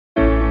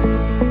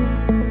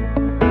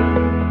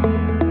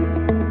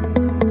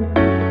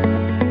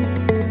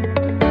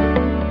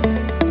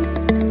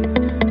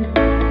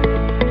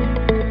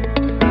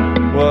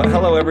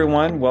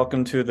everyone.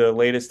 Welcome to the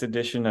latest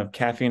edition of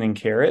Caffeine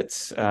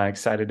Carrots.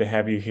 Excited to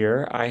have you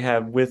here. I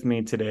have with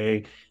me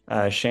today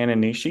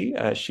Shannon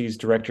Nishi. She's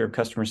Director of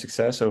Customer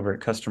Success over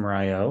at Customer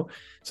IO.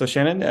 So,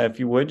 Shannon, if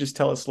you would just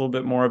tell us a little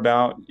bit more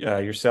about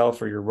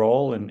yourself or your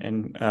role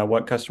and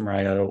what Customer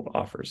IO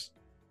offers.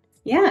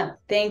 Yeah,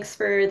 thanks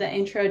for the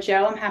intro,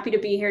 Joe. I'm happy to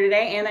be here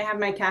today, and I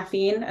have my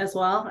caffeine as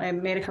well. I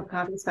made a cup of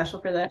coffee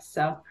special for this.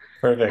 Uh,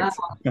 Perfect.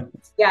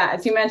 yeah,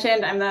 as you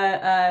mentioned, I'm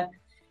the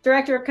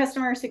Director of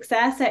Customer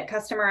Success at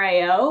Customer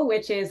IO,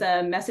 which is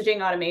a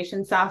messaging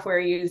automation software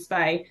used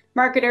by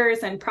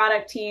marketers and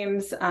product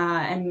teams,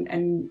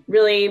 and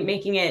really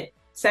making it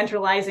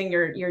centralizing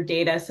your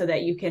data so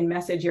that you can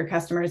message your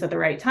customers at the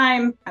right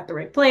time, at the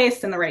right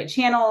place, in the right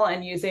channel,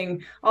 and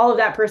using all of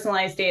that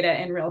personalized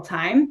data in real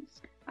time.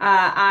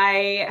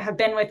 I have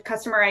been with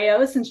Customer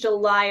IO since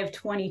July of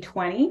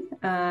 2020.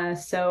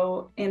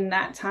 So in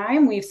that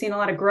time, we've seen a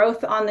lot of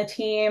growth on the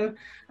team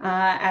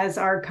as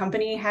our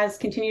company has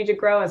continued to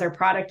grow, as our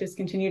product has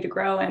continued to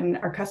grow, and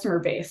our customer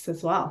base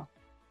as well.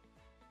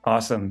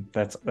 Awesome.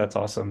 That's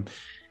awesome.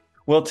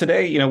 Well,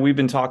 today, we've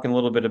been talking a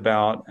little bit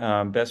about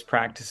best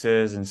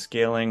practices and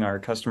scaling our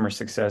customer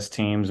success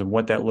teams and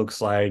what that looks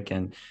like,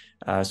 and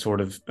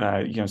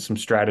some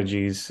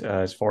strategies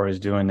as far as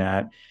doing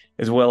that,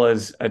 as well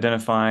as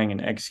identifying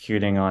and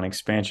executing on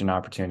expansion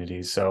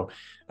opportunities. So,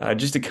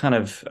 just to kind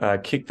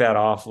of kick that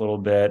off a little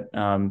bit,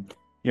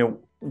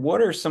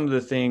 what are some of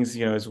the things,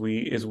 as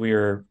we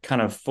are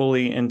kind of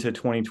fully into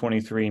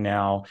 2023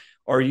 now?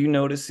 Are you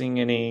noticing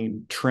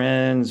any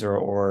trends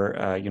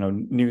or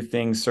new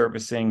things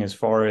surfacing as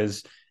far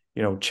as,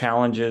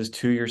 challenges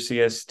to your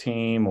CS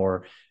team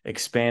or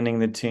expanding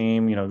the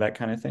team, that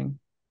kind of thing?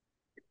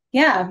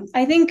 Yeah,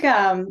 I think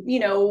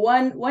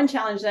one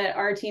challenge that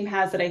our team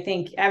has that I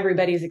think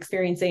everybody's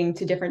experiencing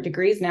to different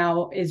degrees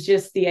now is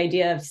just the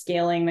idea of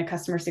scaling the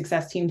customer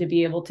success team to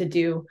be able to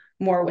do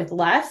more with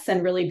less,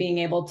 and really being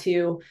able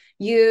to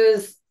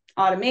use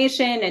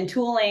automation and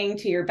tooling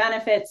to your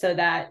benefit so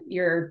that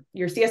your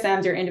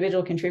CSMs, your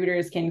individual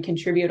contributors, can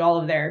contribute all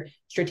of their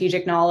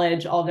strategic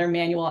knowledge, all of their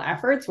manual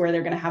efforts where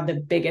they're going to have the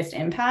biggest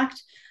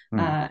impact. Hmm.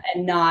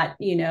 And not,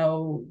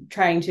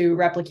 trying to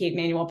replicate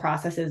manual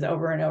processes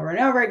over and over and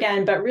over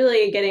again, but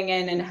really getting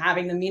in and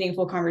having the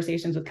meaningful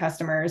conversations with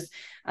customers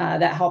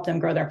that help them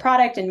grow their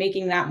product, and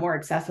making that more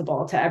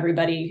accessible to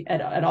everybody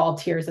at all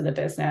tiers of the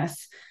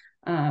business.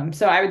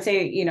 So I would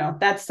say,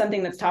 that's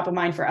something that's top of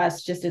mind for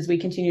us, just as we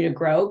continue to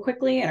grow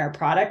quickly and our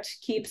product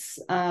keeps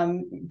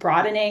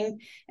broadening,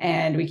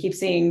 and we keep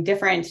seeing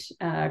different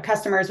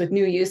customers with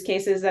new use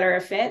cases that are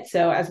a fit.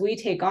 So as we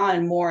take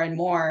on more and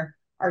more,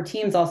 our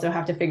teams also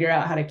have to figure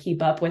out how to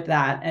keep up with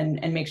that,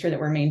 and make sure that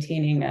we're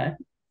maintaining a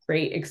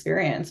great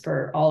experience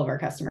for all of our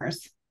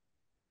customers.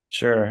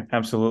 Sure,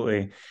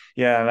 absolutely.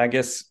 Yeah, and I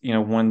guess,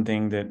 one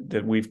thing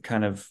that we've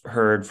kind of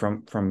heard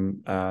from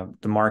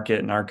the market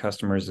and our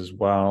customers as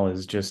well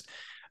is just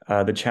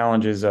the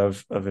challenges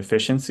of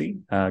efficiency,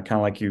 kind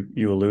of like you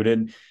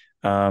alluded,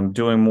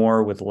 doing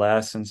more with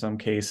less in some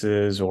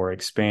cases, or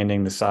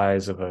expanding the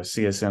size of a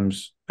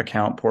CSM's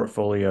account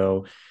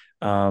portfolio.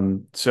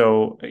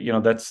 So,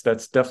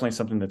 that's definitely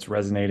something that's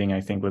resonating,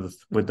 I think,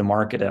 with the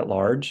market at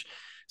large,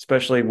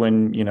 especially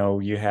when,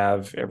 you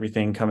have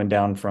everything coming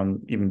down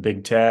from even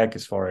big tech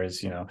as far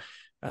as,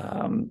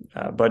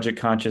 budget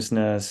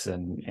consciousness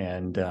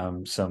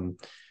and some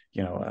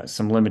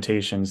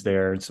limitations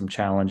there and some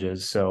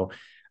challenges. So,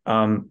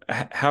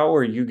 how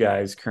are you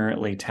guys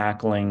currently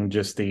tackling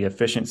just the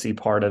efficiency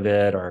part of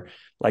it, or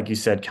like you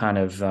said, kind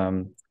of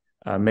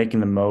making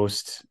the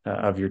most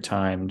of your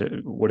time?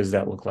 What does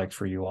that look like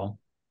for you all?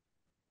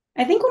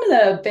 I think one of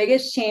the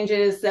biggest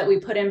changes that we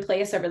put in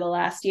place over the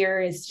last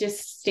year is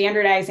just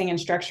standardizing and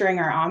structuring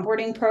our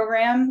onboarding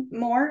program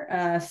more.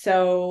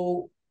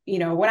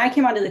 When I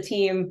came onto the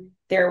team,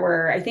 there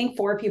were, I think,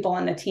 4 people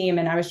on the team,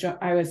 and I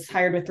was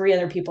hired with 3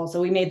 other people,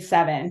 so we made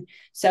 7.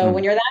 So when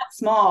Hmm. you're that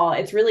small,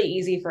 it's really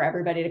easy for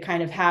everybody to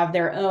kind of have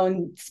their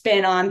own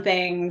spin on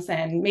things,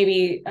 and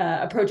maybe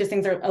approaches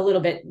things a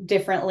little bit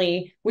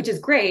differently, which is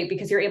great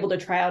because you're able to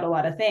try out a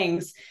lot of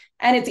things.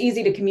 And it's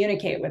easy to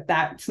communicate with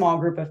that small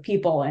group of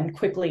people and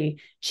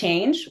quickly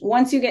change.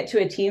 Once you get to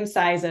a team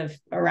size of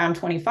around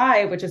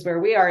 25, which is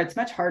where we are, it's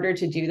much harder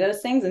to do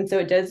those things. And so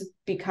it does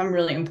become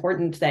really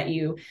important that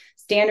you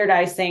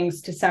standardize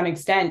things to some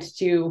extent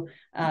to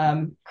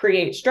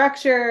create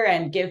structure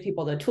and give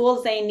people the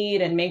tools they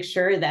need, and make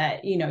sure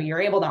that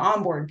you're able to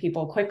onboard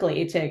people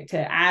quickly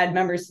to add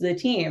members to the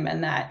team,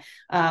 and that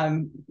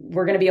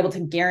we're going to be able to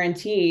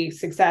guarantee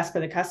success for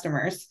the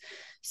customers.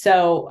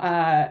 So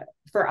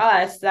for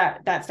us,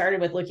 that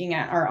started with looking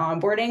at our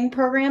onboarding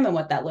program and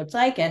what that looked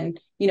like. And,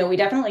 we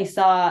definitely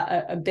saw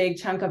a big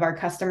chunk of our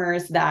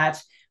customers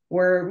that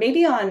were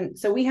maybe on,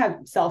 so we have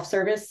a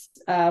self-service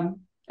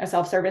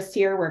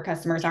tier where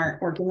customers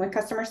aren't working with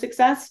customer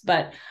success,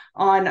 but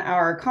on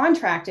our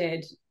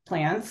contracted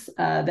plans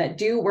that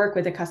do work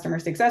with a customer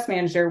success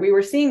manager, we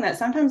were seeing that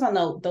sometimes on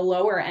the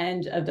lower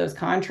end of those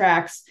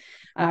contracts,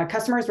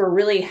 customers were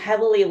really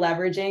heavily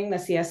leveraging the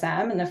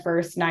CSM in the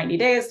first 90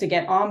 days to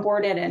get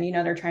onboarded. And,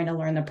 they're trying to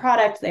learn the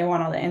product. They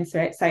want all the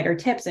insider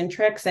tips and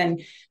tricks.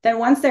 And then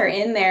once they're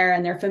in there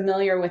and they're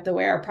familiar with the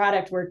way our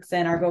product works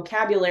and our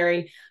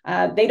vocabulary,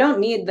 they don't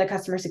need the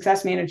customer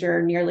success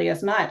manager nearly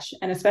as much.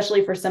 And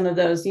especially for some of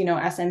those,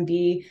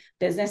 SMB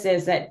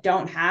businesses that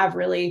don't have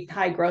really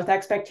high growth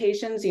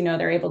expectations,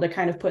 they're able to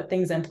kind of put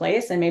things in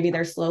place and maybe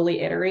they're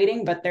slowly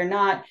iterating, but they're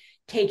not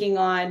taking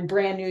on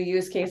brand new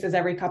use cases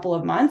every couple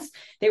of months.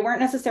 They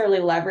weren't necessarily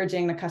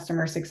leveraging the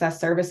customer success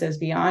services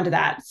beyond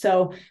that.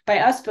 So by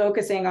us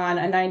focusing on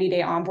a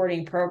 90-day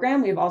onboarding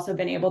program, we've also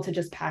been able to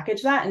just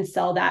package that and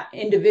sell that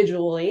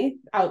individually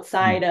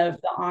outside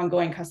of the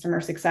ongoing customer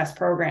success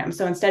program.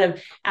 So instead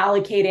of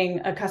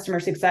allocating a customer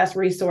success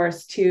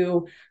resource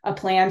to a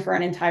plan for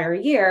an entire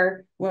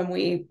year, when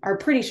we are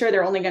pretty sure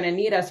they're only going to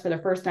need us for the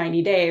first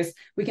 90 days,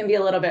 we can be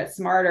a little bit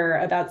smarter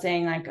about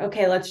saying like,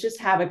 okay, let's just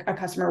have a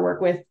customer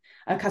work with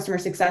a customer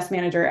success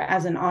manager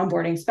as an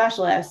onboarding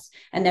specialist.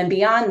 And then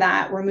beyond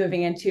that, we're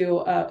moving into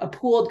a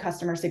pooled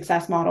customer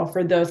success model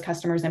for those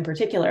customers in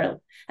particular.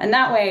 And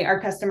that way, our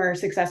customer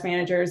success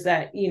managers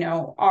that,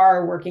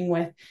 are working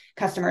with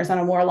customers on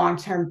a more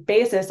long-term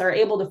basis are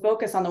able to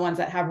focus on the ones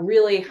that have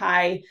really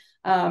high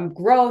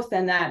growth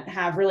and that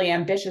have really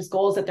ambitious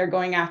goals that they're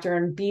going after,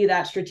 and be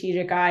that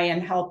strategic eye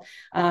and help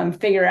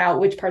figure out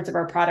which parts of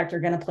our product are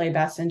going to play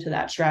best into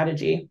that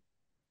strategy.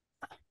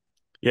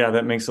 Yeah,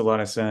 that makes a lot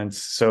of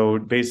sense. So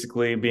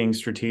basically being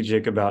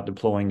strategic about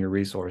deploying your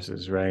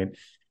resources, right?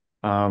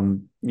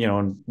 And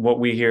what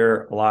we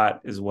hear a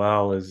lot as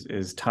well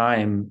is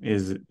time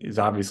is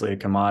obviously a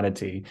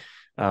commodity.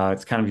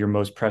 It's kind of your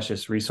most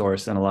precious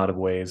resource in a lot of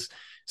ways.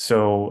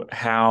 So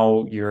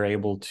how you're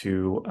able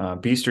to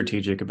be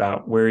strategic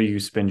about where you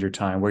spend your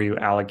time, where you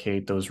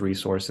allocate those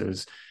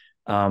resources.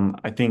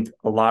 I think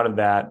a lot of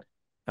that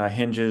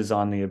hinges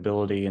on the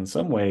ability in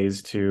some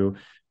ways to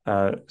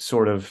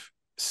sort of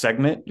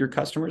segment your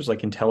customers,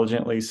 like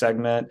intelligently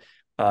segment,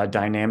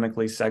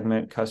 dynamically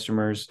segment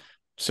customers.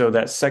 So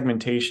that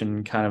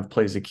segmentation kind of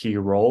plays a key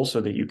role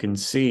so that you can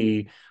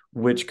see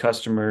which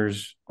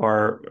customers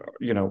are,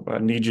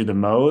 need you the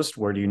most,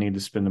 where do you need to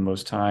spend the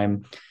most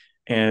time.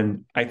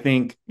 And I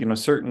think,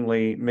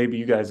 certainly maybe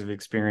you guys have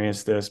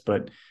experienced this,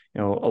 but,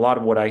 a lot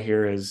of what I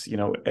hear is,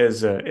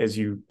 as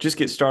you just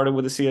get started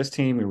with a CS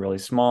team, you're really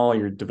small,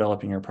 you're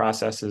developing your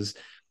processes,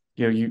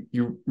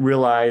 you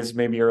realize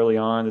maybe early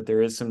on that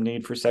there is some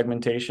need for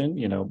segmentation,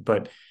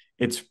 but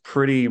it's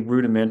pretty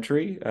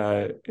rudimentary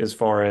as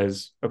far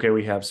as, okay,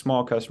 we have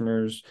small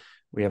customers,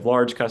 we have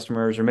large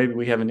customers, or maybe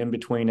we have an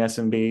in-between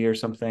SMB or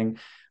something.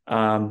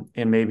 And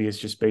maybe it's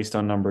just based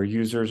on number of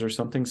users or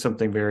something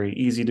very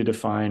easy to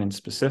define and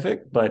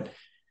specific. But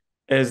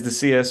as the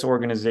CS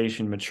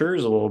organization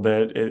matures a little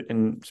bit,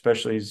 and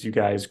especially as you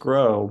guys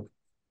grow,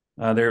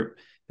 there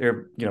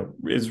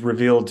is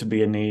revealed to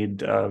be a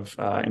need of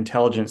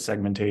intelligent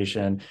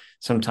segmentation.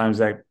 Sometimes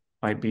that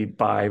might be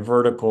by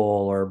vertical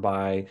or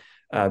by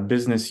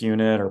business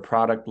unit or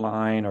product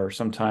line, or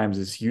sometimes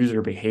it's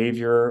user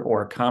behavior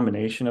or a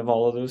combination of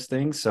all of those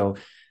things. So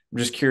I'm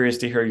just curious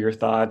to hear your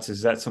thoughts.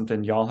 Is that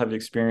something y'all have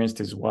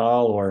experienced as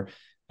well, or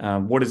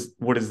what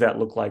does that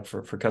look like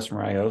for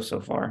Customer IO so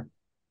far?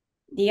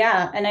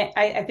 Yeah, and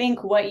I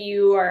think what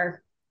you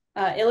are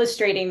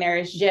illustrating there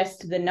is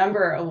just the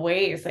number of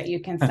ways that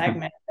you can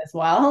segment as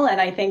well. And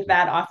I think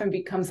that often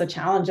becomes a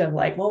challenge of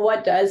like, well,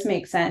 what does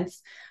make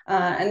sense?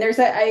 And there's,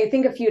 I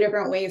think, a few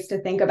different ways to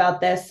think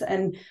about this.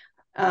 And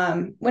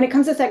when it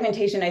comes to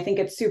segmentation, I think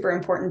it's super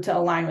important to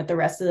align with the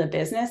rest of the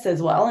business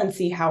as well and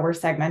see how we're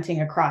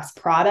segmenting across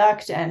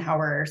product and how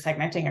we're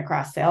segmenting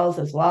across sales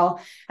as well,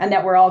 and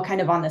that we're all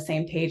kind of on the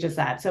same page as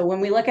that. So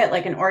when we look at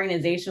like an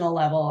organizational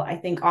level, I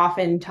think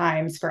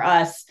oftentimes for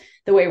us,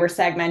 the way we're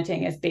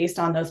segmenting is based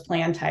on those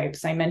plan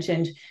types. I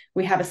mentioned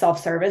we have a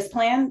self-service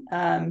plan.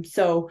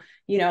 So,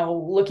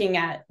 looking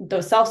at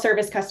those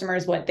self-service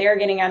customers, what they're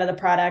getting out of the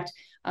product.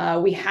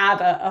 We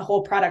have a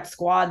whole product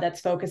squad that's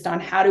focused on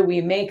how do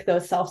we make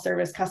those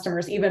self-service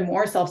customers even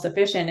more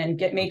self-sufficient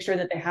and make sure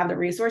that they have the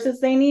resources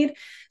they need.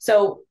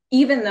 So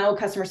even though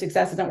customer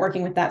success isn't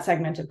working with that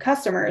segment of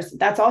customers,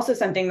 that's also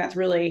something that's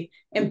really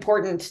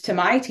important to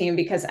my team,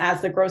 because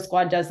as the growth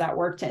squad does that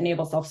work to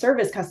enable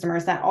self-service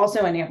customers, that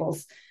also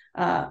enables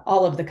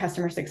all of the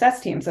customer success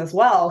teams as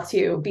well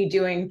to be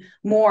doing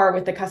more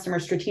with the customer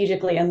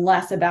strategically and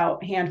less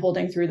about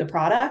hand-holding through the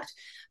product.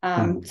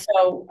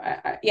 So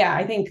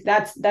I think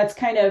that's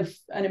kind of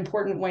an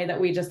important way that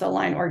we just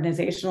align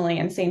organizationally,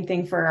 and same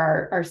thing for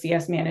our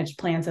CS managed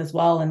plans as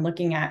well. And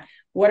looking at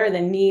what are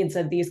the needs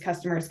of these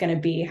customers going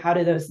to be? How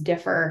do those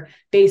differ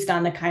based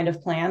on the kind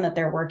of plan that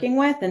they're working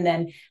with? And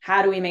then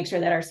how do we make sure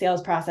that our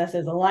sales process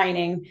is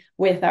aligning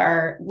with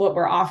what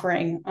we're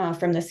offering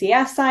from the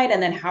CS side?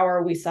 And then how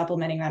are we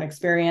supplementing that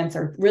experience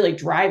or really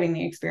driving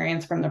the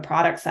experience from the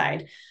product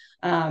side?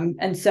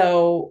 And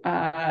so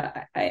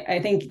I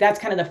think that's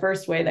kind of the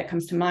first way that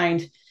comes to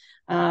mind.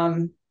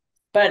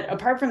 But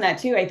apart from that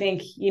too, I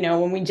think,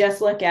 when we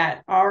just look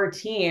at our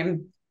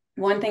team,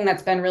 one thing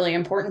that's been really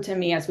important to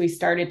me as we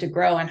started to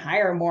grow and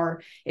hire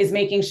more is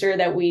making sure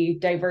that we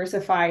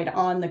diversified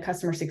on the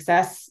customer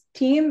success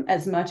team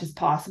as much as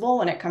possible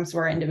when it comes to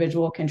our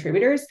individual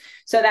contributors,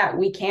 so that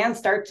we can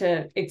start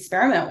to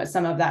experiment with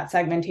some of that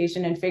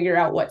segmentation and figure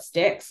out what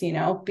sticks,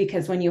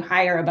 because when you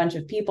hire a bunch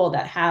of people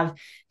that have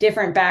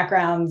different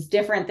backgrounds,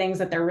 different things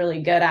that they're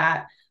really good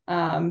at,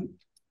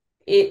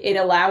 it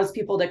allows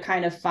people to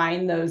kind of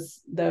find those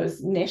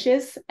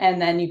niches,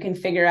 and then you can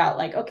figure out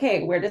like,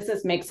 okay, where does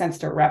this make sense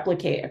to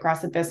replicate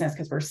across the business?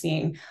 Because we're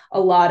seeing a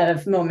lot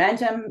of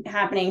momentum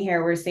happening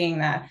here. We're seeing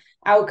that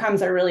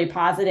outcomes are really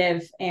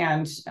positive,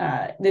 and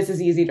this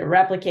is easy to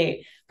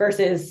replicate,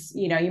 versus,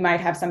 you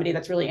might have somebody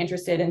that's really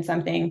interested in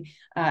something,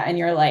 and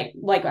you're like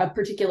a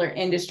particular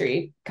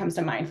industry comes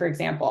to mind, for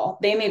example.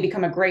 They may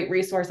become a great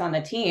resource on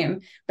the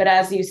team, but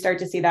as you start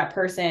to see that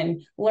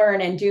person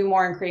learn and do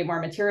more and create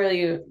more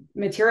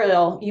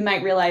material, you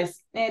might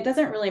realize it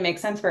doesn't really make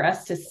sense for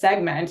us to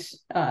segment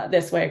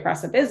this way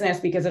across the business,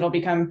 because it'll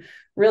become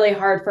really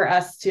hard for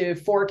us to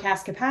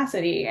forecast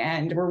capacity,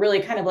 and we're really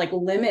kind of like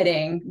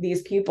limiting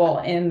these people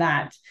in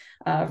that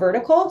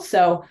vertical.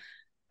 So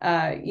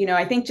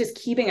I think just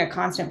keeping a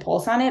constant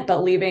pulse on it,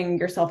 but leaving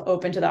yourself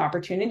open to the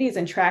opportunities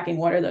and tracking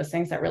what are those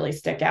things that really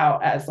stick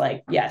out as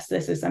like, yes,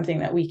 this is something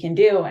that we can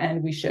do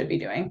and we should be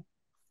doing.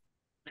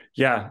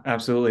 Yeah,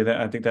 absolutely.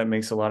 I think that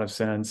makes a lot of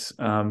sense.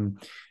 And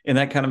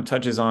that kind of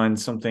touches on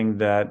something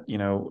that,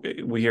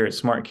 we here at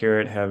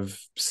SmartKarrot have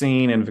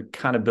seen and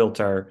kind of built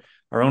our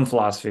own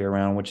philosophy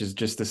around, which is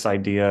just this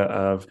idea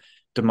of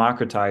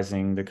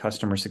democratizing the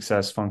customer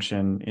success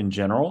function in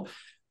general.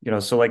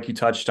 So like you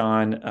touched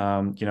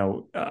on,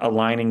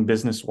 aligning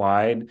business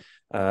wide,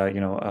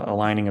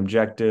 aligning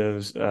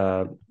objectives,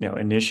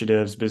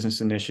 initiatives, business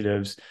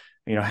initiatives,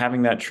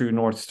 having that true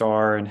North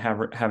Star and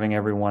having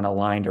everyone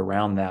aligned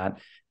around that.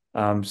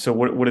 So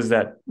what does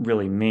that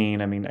really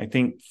mean? I mean, I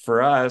think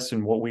for us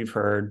and what we've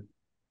heard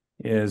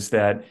is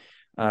that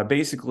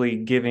basically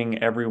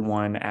giving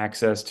everyone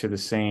access to the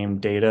same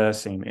data,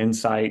 same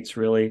insights,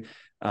 really,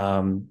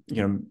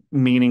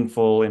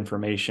 meaningful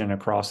information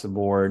across the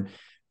board.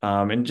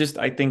 And just,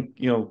 I think,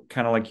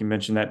 kind of like you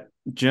mentioned, that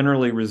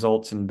generally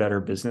results in better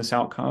business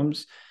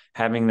outcomes,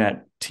 having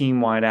that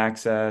team-wide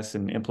access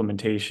and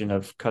implementation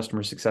of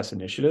customer success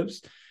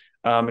initiatives.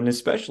 And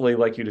especially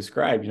like you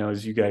described,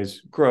 as you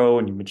guys grow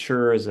and you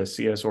mature as a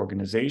CS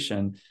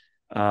organization,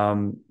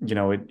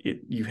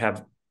 you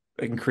have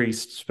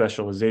increased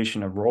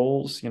specialization of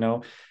roles.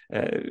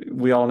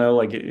 We all know,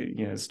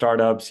 like,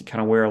 startups, you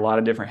kind of wear a lot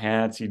of different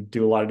hats, you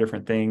do a lot of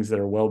different things that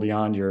are well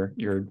beyond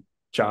your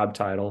job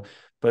title.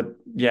 But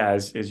yeah,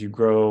 as you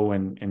grow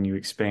and you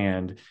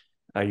expand,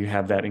 you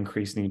have that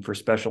increased need for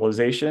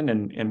specialization.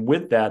 And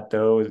with that,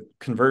 though,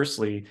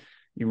 conversely,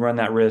 you run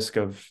that risk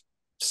of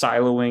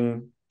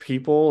siloing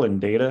people and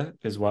data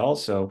as well.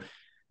 So,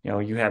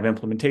 you have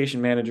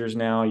implementation managers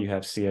now, you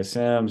have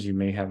CSMs, you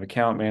may have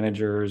account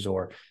managers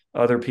or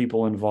other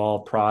people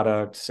involved,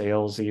 product,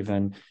 sales,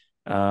 even,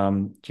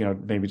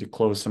 maybe to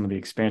close some of the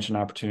expansion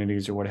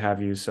opportunities or what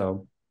have you.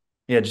 So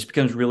yeah, it just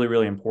becomes really,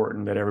 really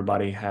important that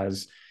everybody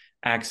has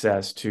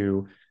access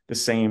to the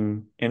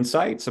same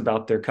insights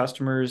about their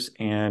customers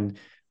and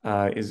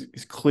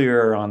is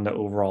clear on the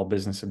overall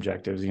business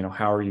objectives.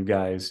 How are you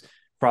guys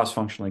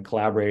cross-functionally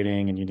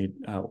collaborating? And you need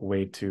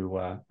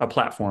a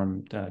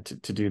platform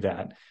to do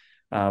that.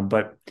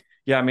 But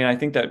yeah, I mean, I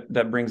think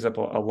that brings up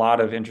a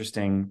lot of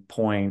interesting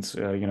points,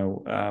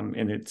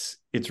 and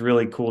it's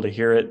really cool to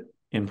hear it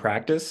in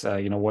practice,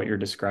 what you're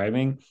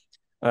describing.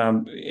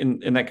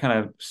 And that kind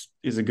of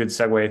is a good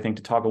segue, I think,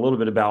 to talk a little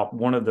bit about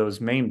one of those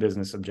main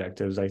business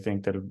objectives, I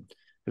think, that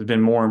has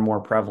been more and more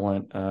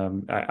prevalent.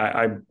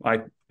 I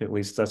at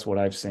least that's what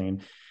I've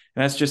seen.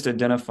 And that's just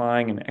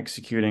identifying and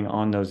executing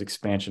on those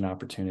expansion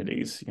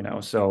opportunities,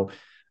 So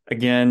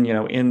again,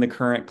 in the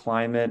current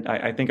climate,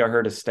 I think I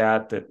heard a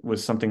stat that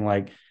was something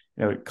like,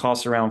 it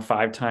costs around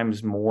 5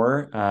 times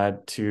more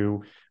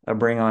to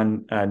bring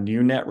on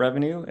new net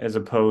revenue as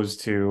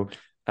opposed to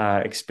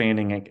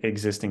expanding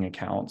existing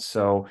accounts.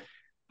 So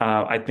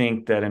I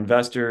think that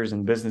investors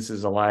and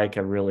businesses alike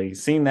have really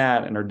seen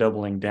that and are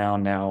doubling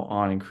down now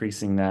on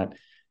increasing that,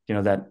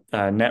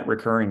 net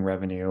recurring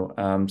revenue.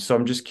 So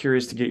I'm just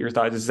curious to get your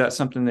thoughts. Is that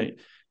something that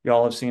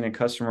y'all have seen at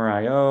Customer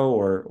IO,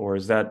 or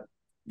is that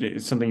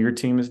something your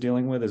team is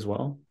dealing with as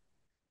well?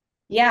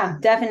 Yeah,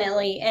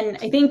 definitely. And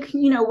I think,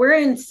 we're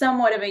in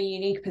somewhat of a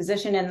unique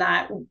position in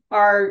that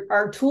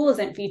our tool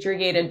isn't feature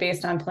gated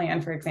based on plan,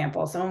 for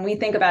example. So when we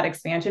think about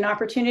expansion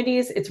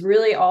opportunities, it's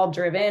really all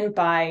driven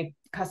by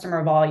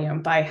customer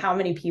volume, by how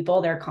many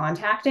people they're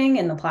contacting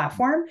in the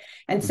platform.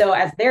 And so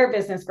as their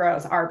business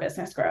grows, our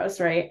business grows,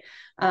 right?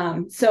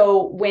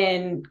 So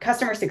when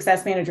customer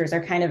success managers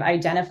are kind of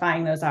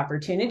identifying those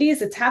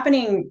opportunities, it's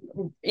happening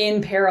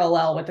in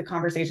parallel with the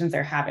conversations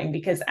they're having,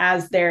 because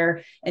as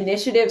their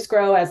initiatives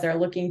grow, as they're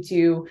looking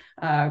to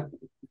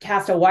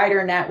cast a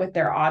wider net with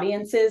their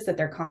audiences that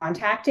they're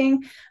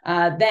contacting,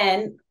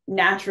 then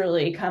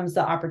naturally comes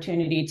the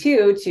opportunity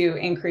too to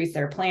increase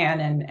their plan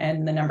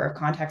and the number of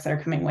contacts that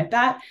are coming with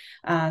that.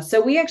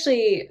 So we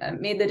actually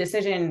made the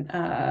decision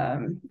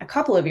a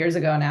couple of years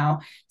ago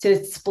now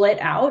to split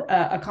out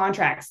a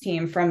contracts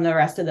team from the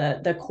rest of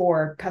the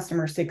core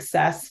customer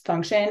success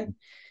function.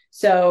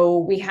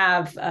 So we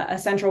have a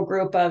central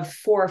group of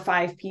 4 or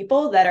 5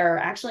 people that are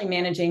actually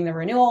managing the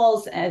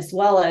renewals, as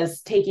well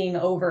as taking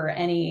over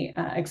any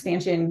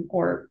expansion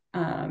or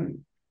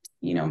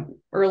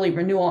early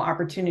renewal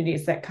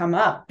opportunities that come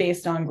up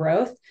based on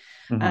growth.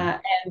 Mm-hmm.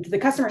 And the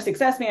customer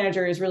success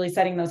manager is really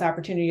setting those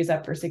opportunities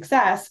up for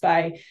success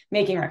by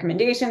making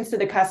recommendations to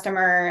the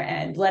customer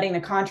and letting the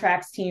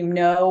contracts team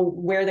know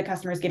where the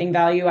customer is getting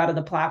value out of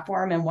the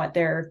platform and what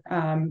their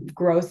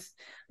growth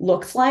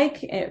looks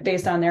like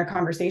based on their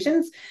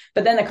conversations.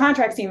 But then the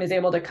contracts team is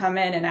able to come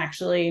in and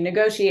actually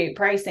negotiate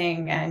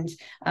pricing and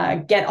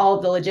get all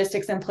of the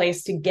logistics in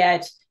place to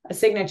get a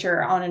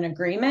signature on an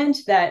agreement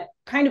that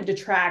kind of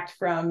detract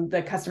from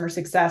the customer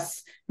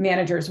success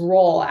manager's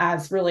role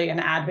as really an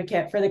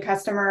advocate for the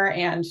customer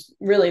and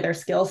really their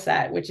skill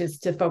set, which is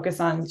to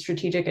focus on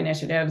strategic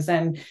initiatives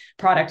and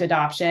product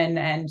adoption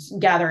and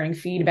gathering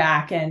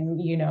feedback and,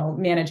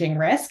 managing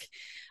risk.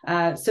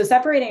 So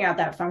separating out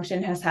that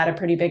function has had a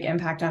pretty big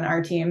impact on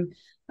our team.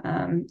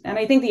 And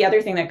I think the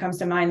other thing that comes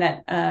to mind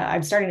that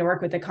I'm starting to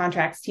work with the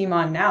contracts team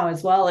on now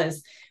as well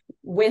is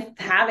with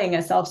having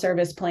a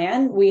self-service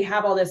plan, we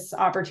have all this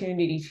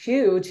opportunity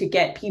to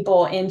get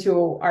people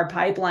into our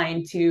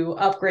pipeline to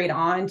upgrade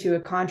on to a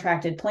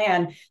contracted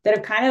plan that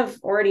have kind of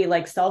already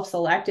like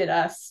self-selected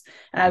us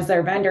as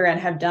their vendor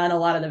and have done a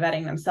lot of the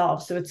vetting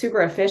themselves. So it's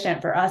super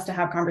efficient for us to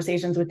have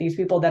conversations with these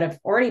people that have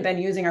already been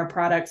using our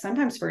product,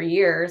 sometimes for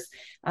years,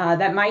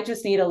 that might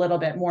just need a little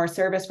bit more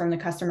service from the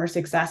customer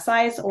success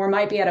side, or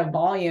might be at a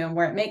volume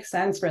where it makes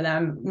sense for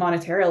them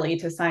monetarily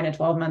to sign a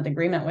 12-month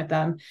agreement with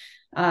them.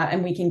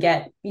 And we can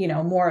get,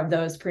 more of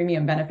those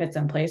premium benefits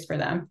in place for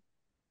them.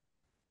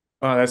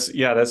 Oh,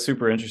 that's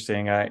super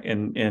interesting.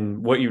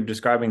 And what you're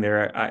describing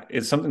there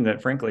is something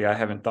that, frankly, I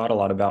haven't thought a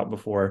lot about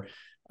before.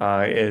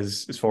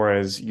 Is as far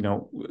as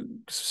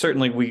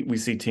certainly we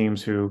see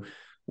teams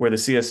where the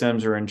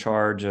CSMs are in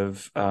charge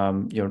of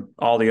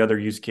all the other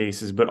use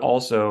cases, but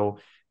also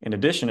in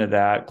addition to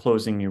that,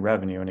 closing new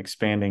revenue and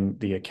expanding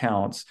the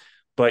accounts.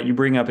 But you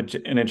bring up an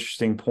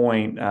interesting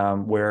point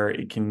where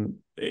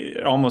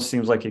it almost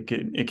seems like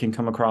it can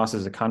come across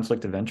as a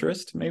conflict of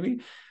interest,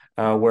 maybe,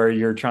 where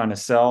you're trying to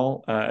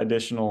sell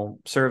additional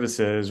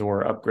services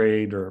or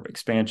upgrade or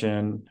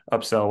expansion,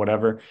 upsell,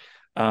 whatever.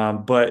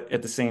 But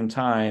at the same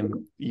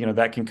time,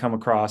 that can come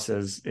across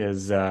as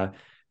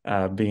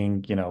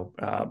being,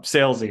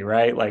 salesy,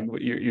 right? Like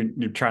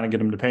you're trying to get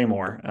them to pay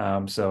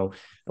more. So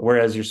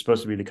whereas you're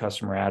supposed to be the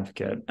customer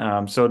advocate.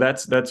 So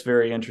that's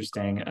very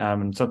interesting.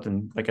 And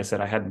something, like I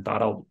said, I hadn't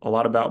thought a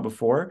lot about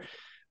before.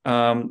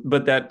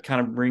 But that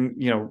kind of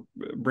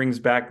brings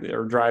back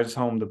or drives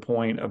home the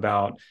point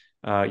about,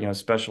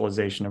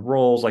 specialization of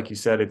roles. Like you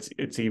said,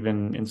 it's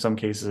even in some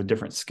cases a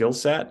different skill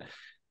set.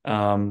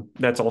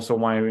 That's also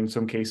why in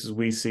some cases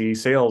we see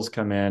sales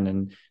come in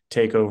and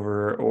take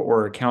over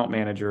or account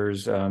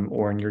managers,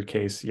 or in your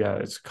case,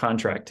 it's a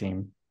contract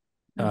team.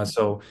 I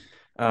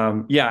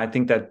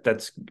think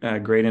that's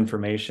great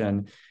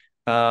information.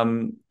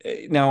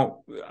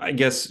 Now, I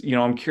guess,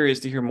 I'm curious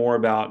to hear more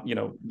about,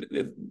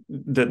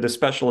 the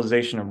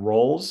specialization of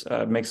roles.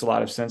 Makes a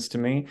lot of sense to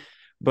me.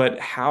 But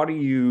how do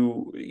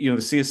the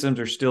CSMs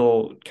are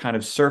still kind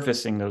of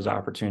surfacing those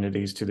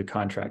opportunities to the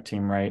contract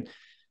team, right?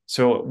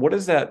 So what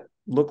does that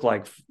look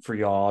like for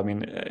y'all? I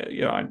mean,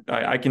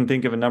 I can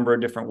think of a number of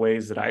different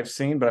ways that I've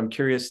seen, but I'm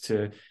curious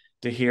to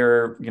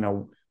hear,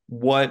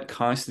 what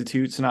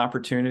constitutes an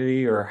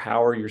opportunity, or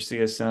how are your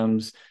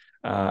CSMs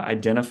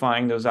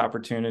identifying those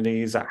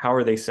opportunities? How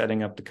are they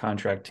setting up the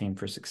contract team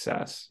for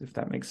success, if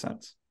that makes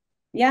sense?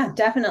 Yeah,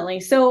 definitely.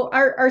 So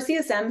our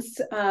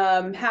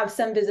CSMs have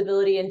some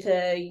visibility into,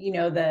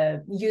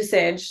 the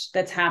usage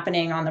that's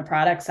happening on the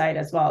product side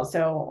as well.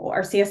 So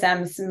our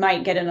CSMs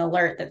might get an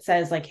alert that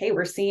says like, hey,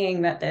 we're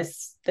seeing that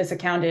this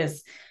account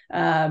is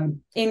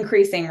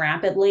increasing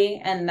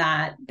rapidly and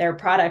that their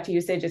product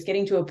usage is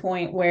getting to a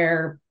point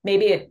where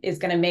maybe it is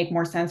going to make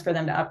more sense for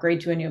them to upgrade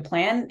to a new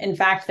plan. In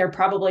fact, they're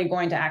probably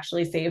going to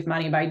actually save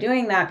money by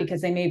doing that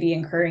because they may be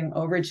incurring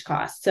overage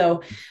costs.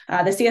 So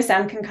the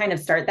CSM can kind of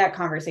start that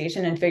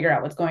conversation and figure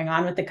out what's going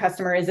on with the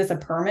customer. Is this a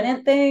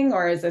permanent thing,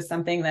 or is this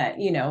something that,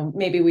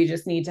 maybe we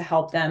just need to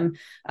help them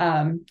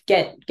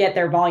get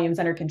their volumes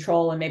under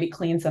control and maybe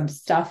clean some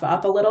stuff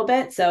up a little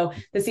bit? So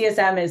the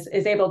CSM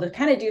is able to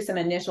kind of do some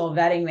initial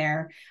vetting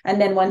there.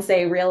 And then once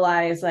they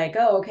realize like,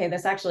 oh, okay,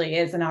 this actually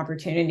is an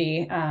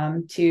opportunity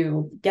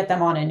to get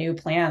them on a new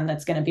plan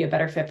that's going to be a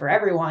better fit for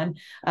everyone.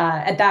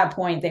 At that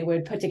point, they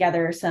would put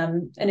together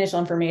some initial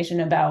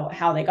information about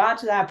how they got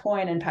to that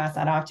point and pass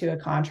that off to a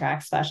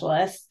contract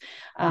specialist.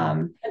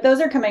 But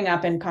those are coming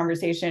up in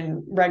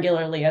conversation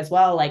regularly as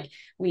well. Like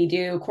we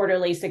do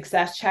quarterly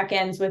success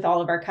check-ins with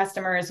all of our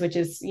customers, which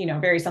is,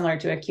 very similar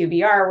to a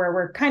QBR, where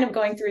we're kind of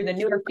going through the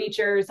newer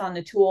features on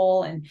the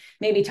tool and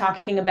maybe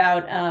talking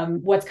about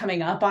what's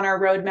coming up on our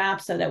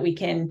roadmap so that we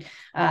can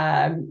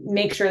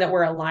make sure that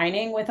we're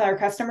aligning with our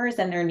customers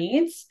and their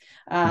needs.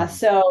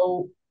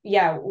 So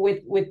yeah,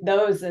 with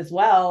those as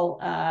well,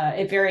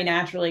 it very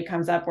naturally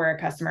comes up where a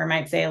customer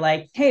might say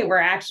like, hey, we're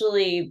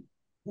actually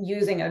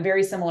using a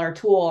very similar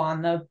tool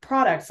on the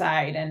product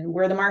side and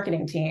we're the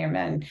marketing team,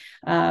 and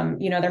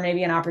there may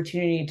be an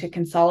opportunity to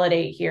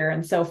consolidate here.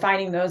 And so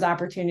finding those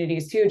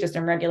opportunities too, just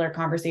in regular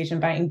conversation,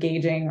 by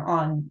engaging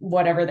on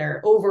whatever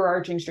their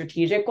overarching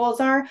strategic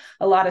goals are,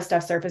 a lot of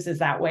stuff surfaces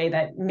that way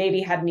that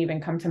maybe hadn't even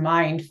come to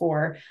mind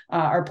for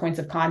our points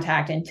of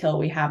contact until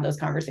we have those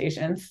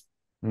conversations.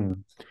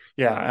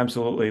 Yeah,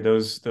 absolutely.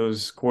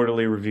 Those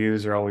quarterly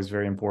reviews are always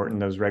very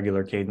important. Those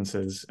regular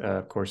cadences,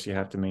 of course, you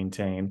have to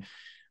maintain.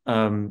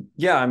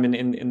 Yeah, I mean,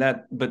 in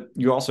that, but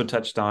you also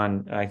touched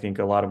on, I think,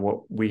 a lot of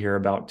what we hear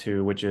about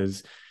too, which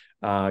is,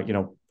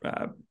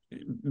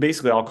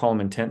 basically I'll call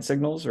them intent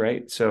signals,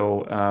 right?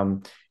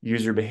 So,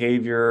 user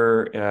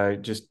behavior,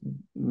 just,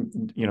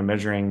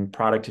 measuring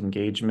product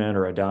engagement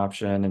or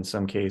adoption in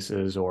some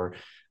cases, or,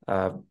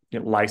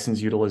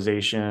 license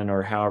utilization,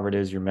 or however it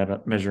is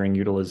you're measuring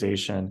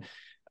utilization.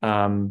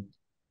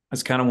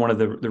 That's kind of one of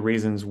the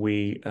reasons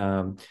we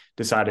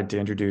decided to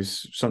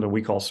introduce something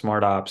we call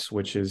SmartOps,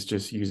 which is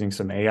just using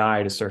some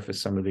AI to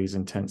surface some of these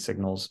intent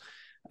signals.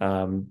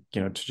 To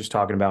just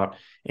talking about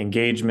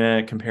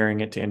engagement, comparing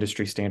it to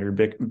industry standard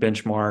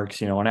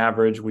benchmarks. On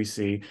average, we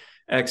see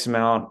X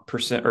amount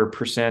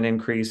percent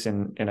increase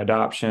in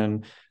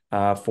adoption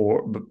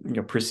for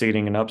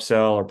preceding an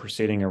upsell or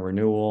preceding a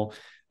renewal.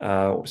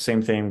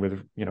 Same thing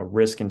with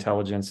risk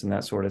intelligence and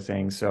that sort of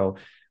thing. So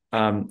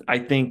I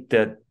think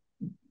that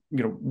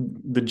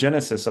the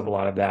genesis of a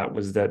lot of that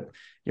was that,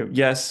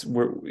 yes,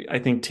 I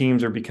think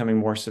teams are becoming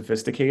more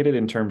sophisticated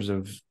in terms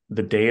of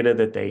the data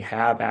that they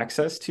have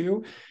access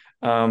to.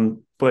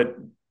 But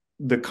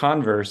the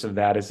converse of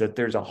that is that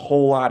there's a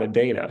whole lot of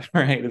data,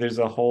 right? There's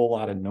a whole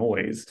lot of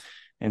noise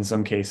in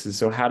some cases.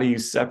 So how do you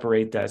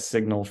separate that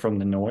signal from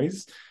the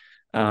noise?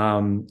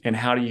 And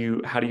how do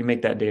you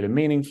make that data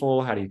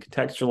meaningful? How do you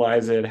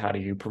contextualize it? How do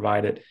you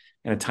provide it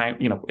in a time,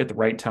 at the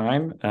right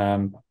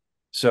time?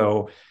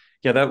 So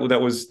yeah,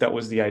 that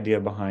was the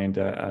idea behind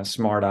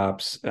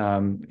SmartOps,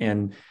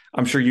 and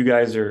I'm sure you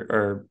guys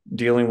are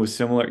dealing with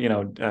similar,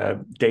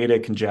 data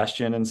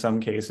congestion in some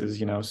cases,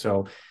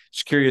 So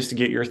just curious to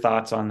get your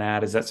thoughts on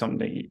that. Is that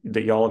something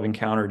that y'all have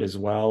encountered as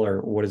well, or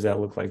what does that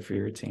look like for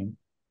your team?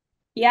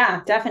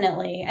 Yeah,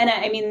 definitely. And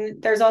I mean,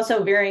 there's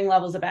also varying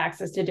levels of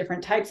access to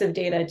different types of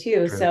data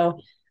too. True. So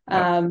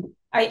Yeah.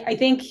 I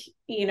think,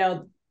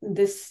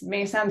 this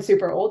may sound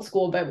super old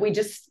school, but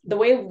the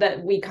way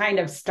that we kind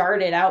of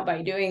started out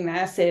by doing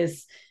this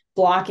is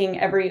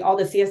blocking all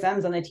the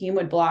CSMs on the team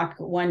would block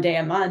one day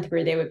a month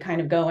where they would kind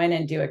of go in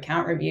and do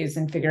account reviews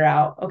and figure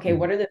out, okay,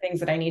 what are the things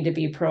that I need to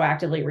be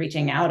proactively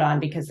reaching out on?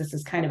 Because this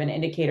is kind of an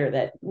indicator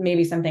that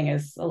maybe something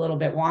is a little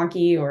bit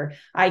wonky, or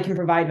I can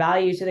provide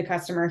value to the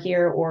customer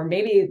here, or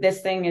maybe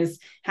this thing is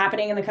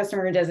happening and the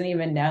customer doesn't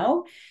even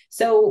know.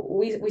 So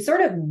we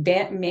sort of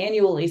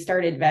manually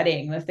started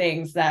vetting the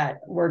things that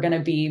were going to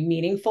be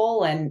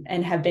meaningful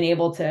and have been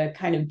able to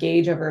kind of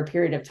gauge over a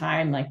period of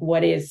time, like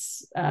what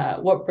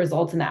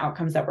results in the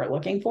outcomes that we're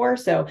looking for.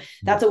 So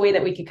that's a way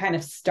that we could kind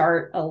of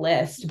start a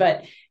list.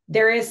 But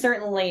there is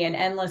certainly an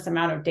endless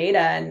amount of data.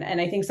 And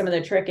I think some of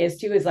the trick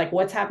is like,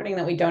 what's happening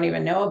that we don't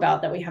even know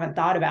about, that we haven't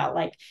thought about?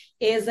 Like,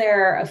 is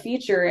there a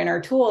feature in our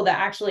tool that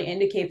actually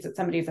indicates that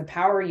somebody's a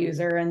power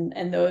user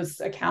and those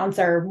accounts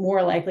are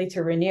more likely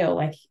to renew?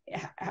 Like,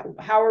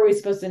 how are we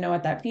supposed to know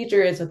what that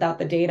feature is without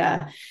the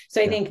data?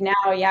 So I think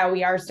now,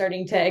 we are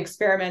starting to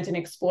experiment and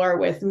explore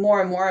with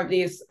more and more of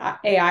these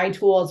AI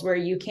tools where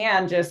you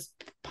can just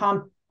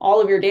pump all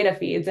of your data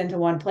feeds into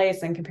one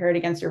place and compare it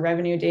against your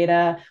revenue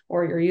data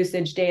or your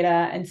usage data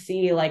and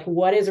see like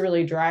what is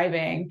really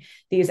driving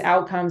these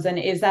outcomes. And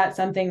is that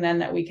something then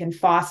that we can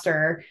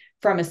foster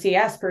from a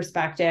CS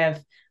perspective,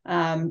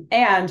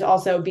 and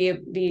also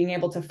being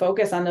able to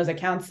focus on those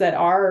accounts that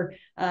are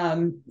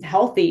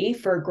healthy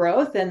for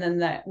growth, and then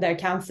the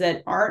accounts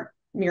that aren't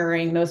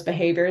mirroring those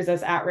behaviors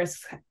as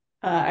at-risk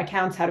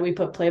accounts, how do we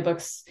put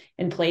playbooks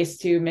in place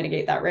to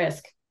mitigate that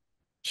risk?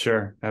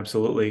 Sure,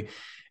 absolutely.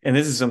 And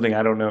this is something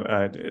I don't know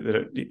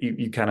that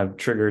you kind of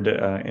triggered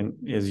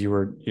as you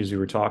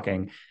were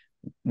talking.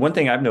 One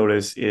thing I've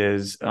noticed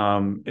is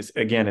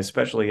again,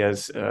 especially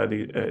as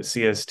the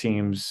CS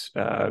teams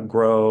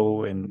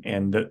grow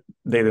and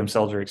they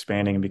themselves are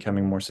expanding and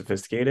becoming more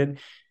sophisticated,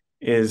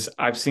 is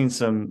I've seen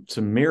some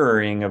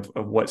mirroring of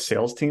what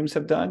sales teams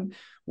have done,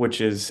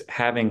 which is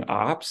having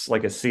ops,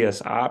 like a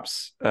CS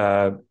ops,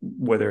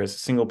 whether it's a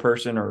single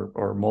person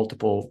or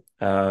multiple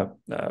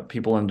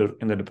people in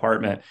the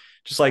department.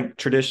 Just like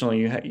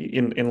traditionally,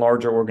 in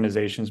larger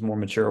organizations, more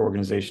mature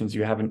organizations,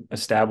 you have an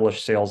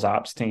established sales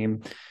ops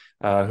team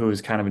who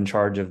is kind of in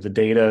charge of the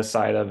data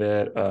side of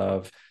it,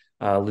 of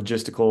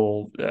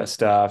logistical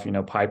stuff,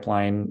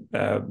 pipeline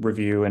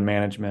review and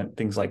management,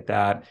 things like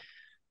that.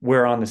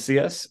 Where on the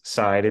CS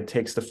side, it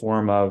takes the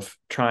form of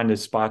trying to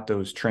spot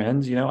those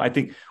trends. I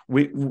think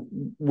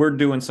we're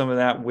doing some of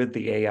that with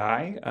the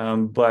AI,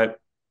 but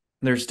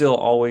there's still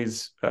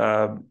always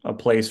a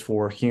place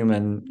for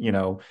human,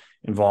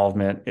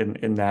 involvement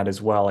in that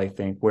as well. I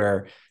think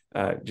where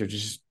you're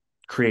just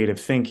creative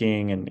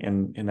thinking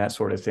and that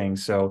sort of thing.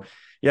 So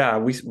yeah,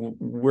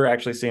 we're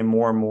actually seeing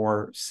more and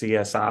more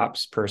CS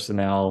ops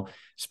personnel,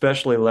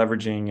 especially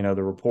leveraging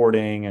the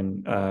reporting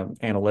and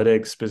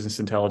analytics,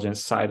 business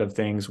intelligence side of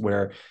things,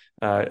 where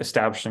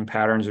establishing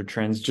patterns or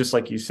trends, just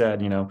like you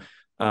said.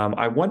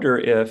 I wonder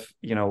if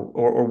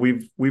or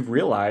we've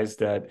realized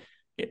that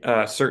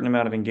a certain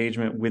amount of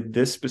engagement with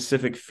this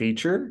specific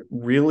feature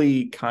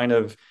really kind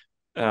of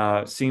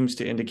seems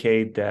to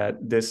indicate that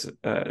this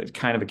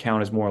kind of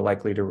account is more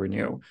likely to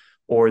renew,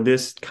 or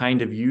this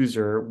kind of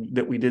user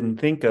that we didn't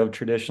think of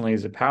traditionally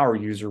as a power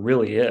user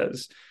really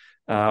is,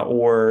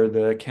 or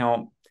the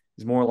account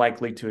is more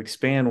likely to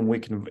expand when we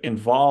can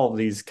involve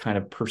these kind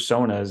of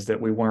personas that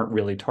we weren't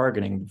really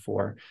targeting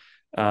before.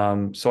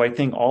 So I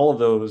think all of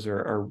those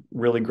are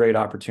really great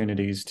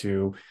opportunities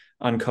to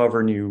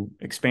uncover new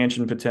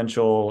expansion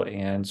potential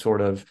and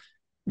sort of,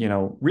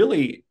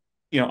 really,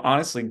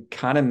 honestly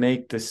kind of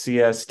make the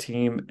CS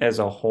team as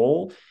a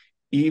whole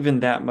even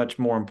that much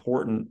more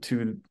important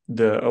to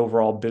the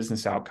overall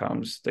business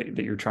outcomes that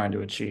you're trying to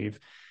achieve.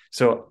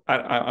 So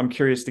I'm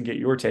curious to get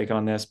your take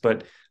on this,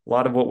 but a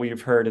lot of what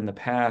we've heard in the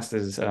past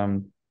is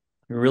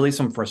really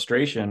some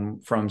frustration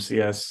from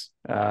CS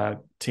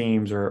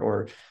teams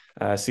or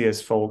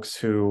CS folks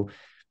who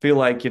feel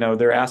like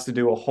they're asked to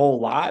do a whole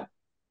lot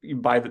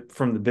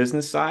from the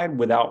business side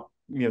without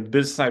the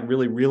business side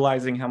really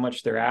realizing how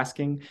much they're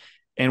asking,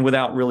 and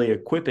without really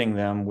equipping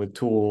them with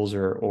tools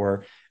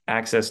or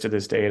access to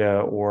this data,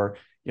 or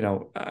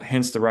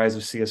hence the rise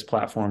of CS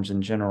platforms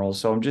in general.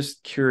 So I'm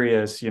just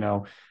curious,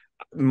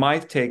 my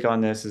take on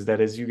this is that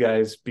as you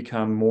guys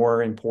become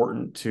more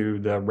important to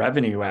the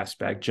revenue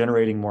aspect,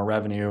 generating more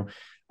revenue,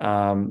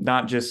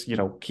 not just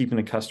keeping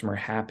the customer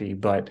happy,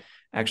 but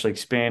actually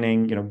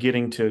expanding,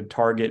 getting to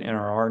target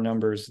NRR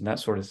numbers and that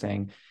sort of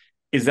thing.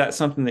 Is that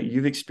something that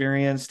you've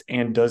experienced?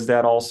 And does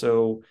that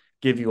also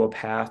give you a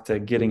path to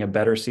getting a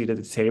better seat at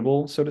the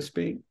table, so to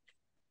speak?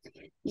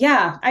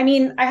 Yeah, I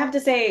mean, I have to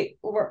say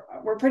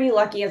we're pretty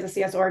lucky as a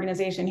CS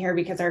organization here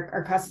because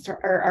our customer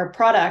our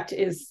product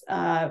is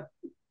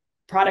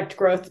product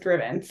growth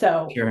driven.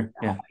 So Sure.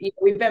 Yeah.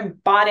 we've been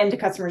bought into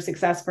customer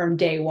success from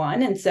day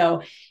one. And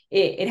so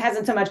it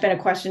hasn't so much been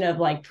a question of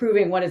like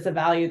proving what is the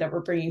value that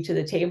we're bringing to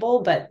the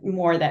table, but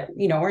more that,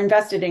 we're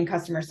invested in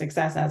customer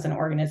success as an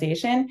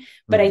organization.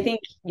 But I think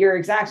you're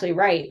exactly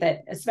right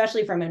that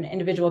especially from an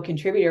individual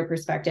contributor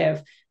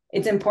perspective,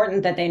 it's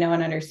important that they know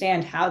and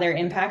understand how they're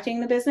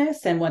impacting the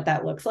business and what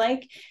that looks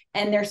like.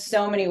 And there's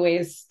so many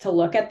ways to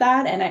look at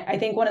that. And I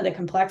think one of the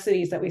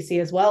complexities that we see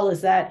as well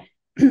is that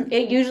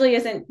it usually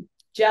isn't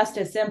just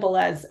as simple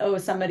as, oh,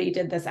 somebody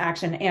did this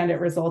action and it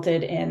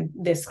resulted in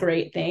this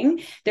great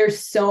thing. There's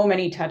so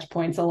many touch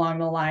points along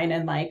the line,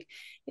 and like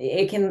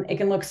it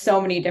can look so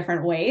many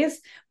different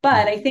ways.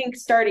 But I think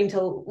starting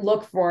to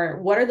look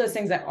for what are those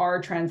things that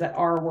are trends that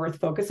are worth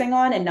focusing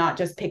on, and not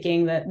just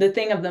picking the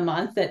thing of the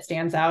month that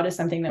stands out as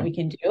something that we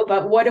can do,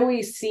 but what do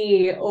we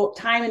see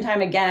time and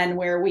time again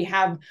where we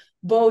have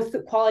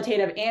both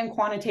qualitative and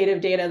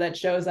quantitative data that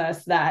shows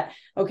us that,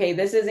 okay,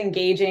 this is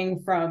engaging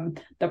from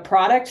the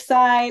product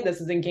side, this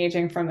is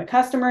engaging from the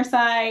customer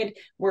side,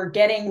 we're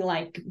getting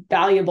like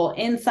valuable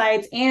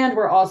insights, and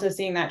we're also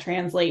seeing that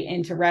translate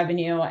into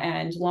revenue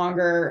and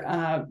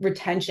longer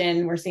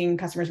retention. We're seeing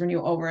customers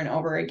renew over and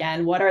over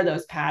again. What are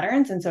those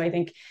patterns? And so I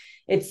think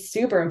it's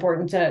super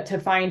important to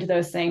find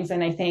those things.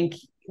 And I think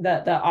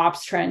the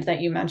ops trend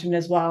that you mentioned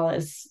as well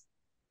is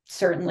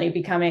certainly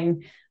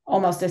becoming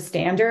almost a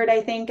standard,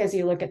 I think, as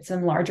you look at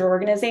some larger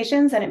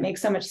organizations, and it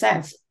makes so much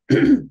sense.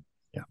 Yeah.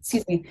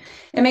 Excuse me.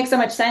 It makes so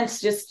much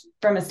sense just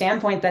from a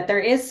standpoint that there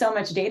is so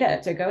much data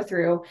to go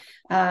through.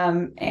 Yeah,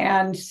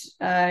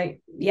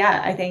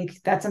 I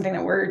think that's something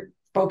that we're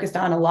focused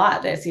on a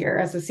lot this year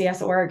as a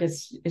CS org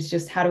is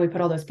just how do we put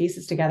all those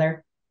pieces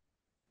together?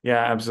 Yeah,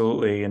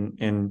 absolutely.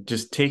 And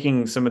just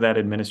taking some of that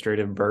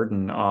administrative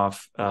burden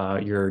off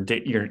your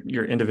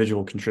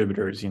individual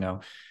contributors, yeah,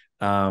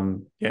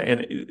 and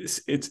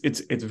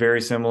it's very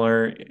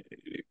similar,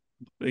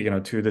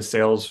 to the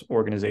sales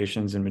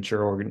organizations and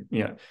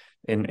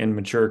in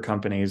mature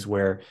companies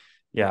where,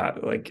 yeah,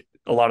 like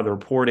a lot of the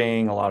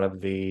reporting, a lot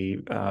of the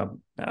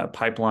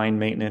pipeline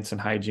maintenance and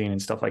hygiene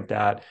and stuff like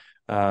that,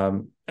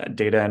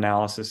 data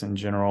analysis in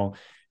general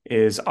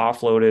is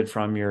offloaded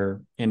from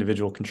your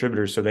individual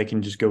contributors, so they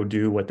can just go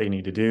do what they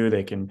need to do.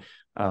 They can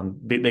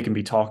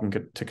be talking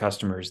to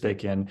customers. They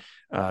can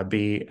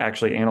be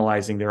actually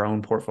analyzing their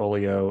own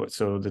portfolio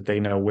so that they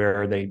know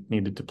where they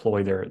need to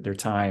deploy their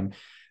time,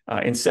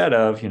 instead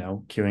of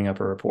queuing up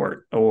a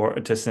report or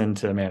to send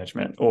to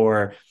management,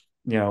 or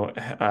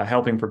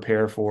helping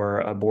prepare for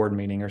a board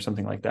meeting or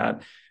something like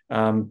that.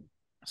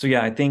 So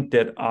yeah, I think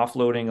that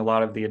offloading a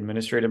lot of the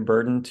administrative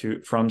burden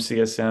from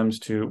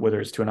CSMs to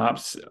whether it's to an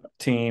ops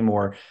team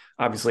or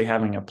obviously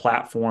having a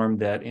platform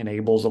that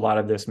enables a lot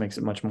of this makes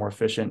it much more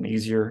efficient and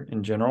easier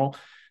in general.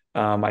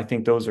 I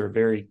think those are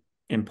very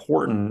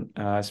important,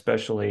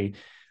 especially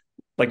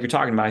like you're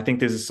talking about. I think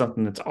this is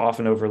something that's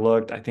often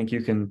overlooked. I think you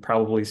can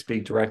probably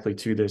speak directly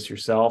to this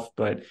yourself,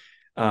 but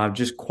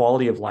just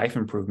quality of life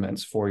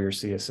improvements for your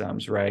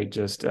CSMs, right?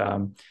 Just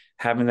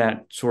having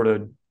that sort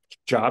of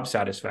job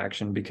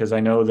satisfaction, because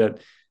I know that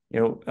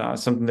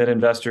something that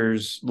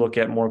investors look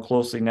at more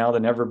closely now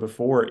than ever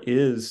before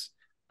is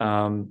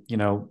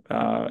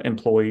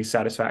employee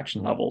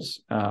satisfaction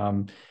levels.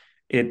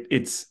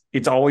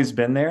 It's always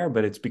been there,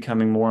 but it's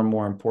becoming more and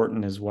more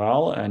important as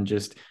well. And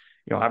just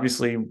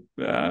obviously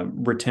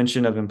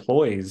retention of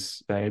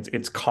employees.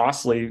 It's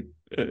costly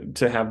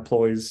to have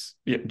employees,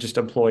 just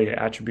employee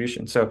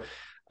attribution. So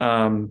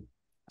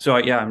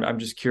yeah, I'm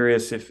just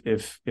curious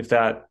if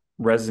that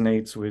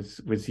resonates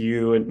with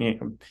you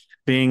and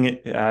being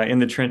in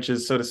the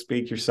trenches, so to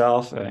speak,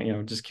 yourself.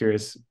 Just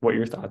curious what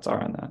your thoughts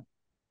are on that.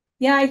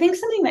 Yeah, I think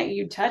something that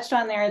you touched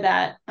on there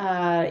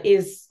that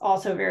is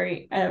also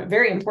a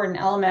very important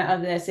element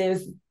of this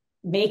is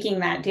making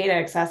that data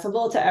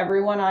accessible to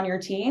everyone on your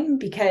team,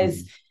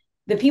 because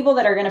the people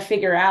that are going to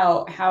figure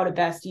out how to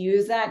best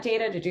use that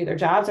data to do their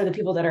jobs are the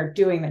people that are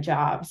doing the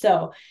job.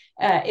 So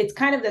it's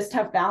kind of this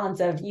tough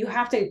balance of you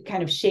have to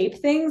kind of shape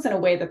things in a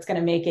way that's going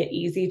to make it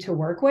easy to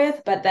work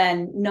with, but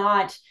then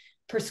not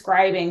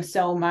prescribing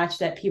so much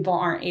that people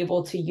aren't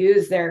able to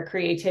use their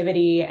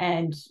creativity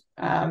and,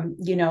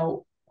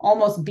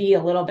 almost be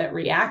a little bit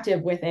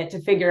reactive with it to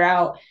figure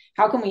out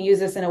how can we use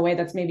this in a way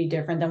that's maybe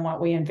different than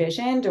what we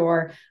envisioned,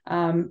 or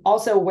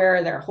also where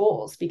are their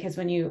holes, because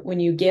when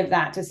you give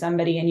that to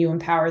somebody and you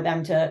empower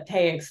them to,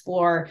 hey,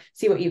 explore,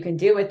 see what you can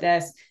do with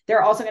this,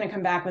 they're also going to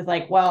come back with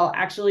like, well,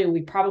 actually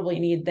we probably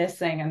need this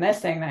thing and this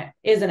thing that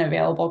isn't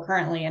available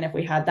currently, and if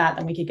we had that,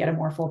 then we could get a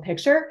more full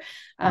picture.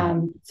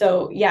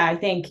 So yeah, I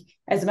think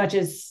as much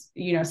as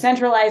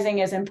centralizing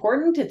is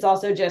important, it's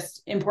also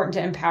just important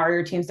to empower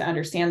your teams to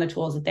understand the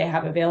tools that they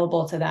have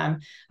available to them,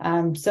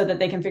 so that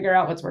they can figure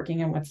out what's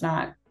working and what's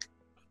not.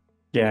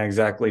 Yeah,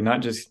 exactly.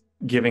 Not just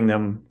giving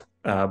them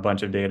a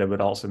bunch of data,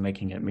 but also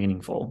making it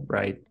meaningful,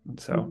 right?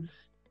 So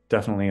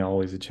definitely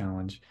always a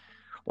challenge.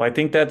 Well, I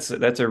think that's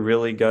a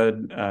really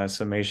good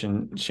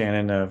summation,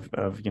 Shannon, of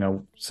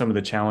some of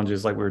the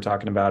challenges like we were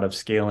talking about of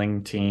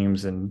scaling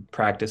teams and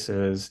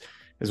practices,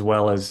 as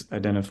well as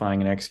identifying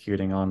and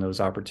executing on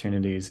those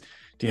opportunities.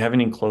 Do you have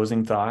any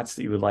closing thoughts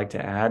that you would like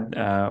to add,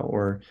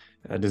 or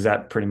does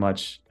that pretty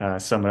much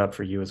sum it up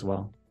for you as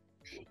well?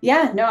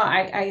 Yeah, no,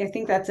 I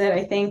think that's it.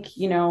 I think,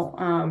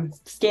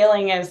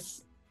 scaling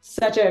is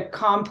such a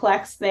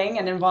complex thing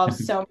and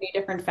involves so many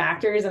different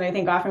factors. And I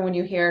think often when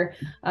you hear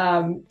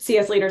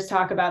CS leaders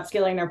talk about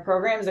scaling their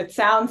programs, it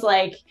sounds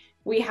like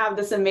we have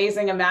this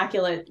amazing,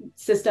 immaculate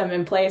system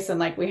in place and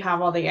like we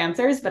have all the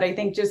answers. But I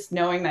think just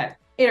knowing that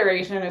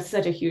iteration is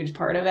such a huge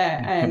part of it,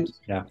 and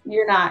Yeah.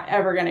 you're not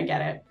ever going to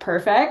get it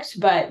perfect,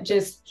 but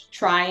just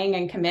trying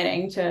and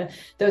committing to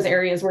those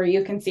areas where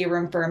you can see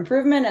room for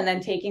improvement, and then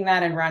taking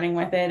that and running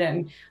with it,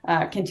 and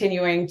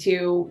continuing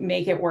to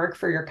make it work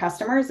for your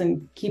customers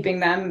and keeping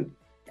them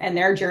and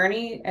their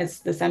journey as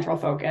the central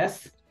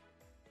focus.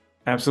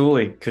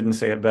 Absolutely. Couldn't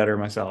say it better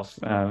myself.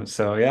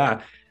 So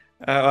yeah,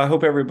 I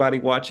hope everybody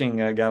watching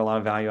got a lot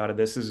of value out of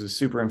this. This is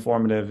super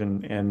informative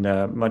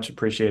and much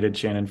appreciated,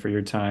 Shannon, for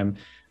your time.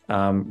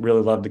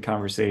 Really loved the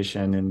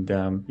conversation,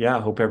 and yeah, I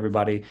hope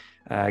everybody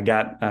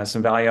got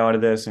some value out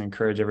of this, and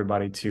encourage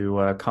everybody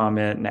to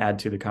comment and add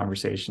to the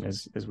conversation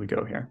as we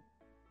go here.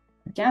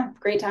 Yeah,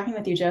 great talking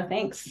with you, Joe.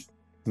 Thanks.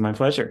 My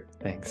pleasure.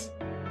 Thanks.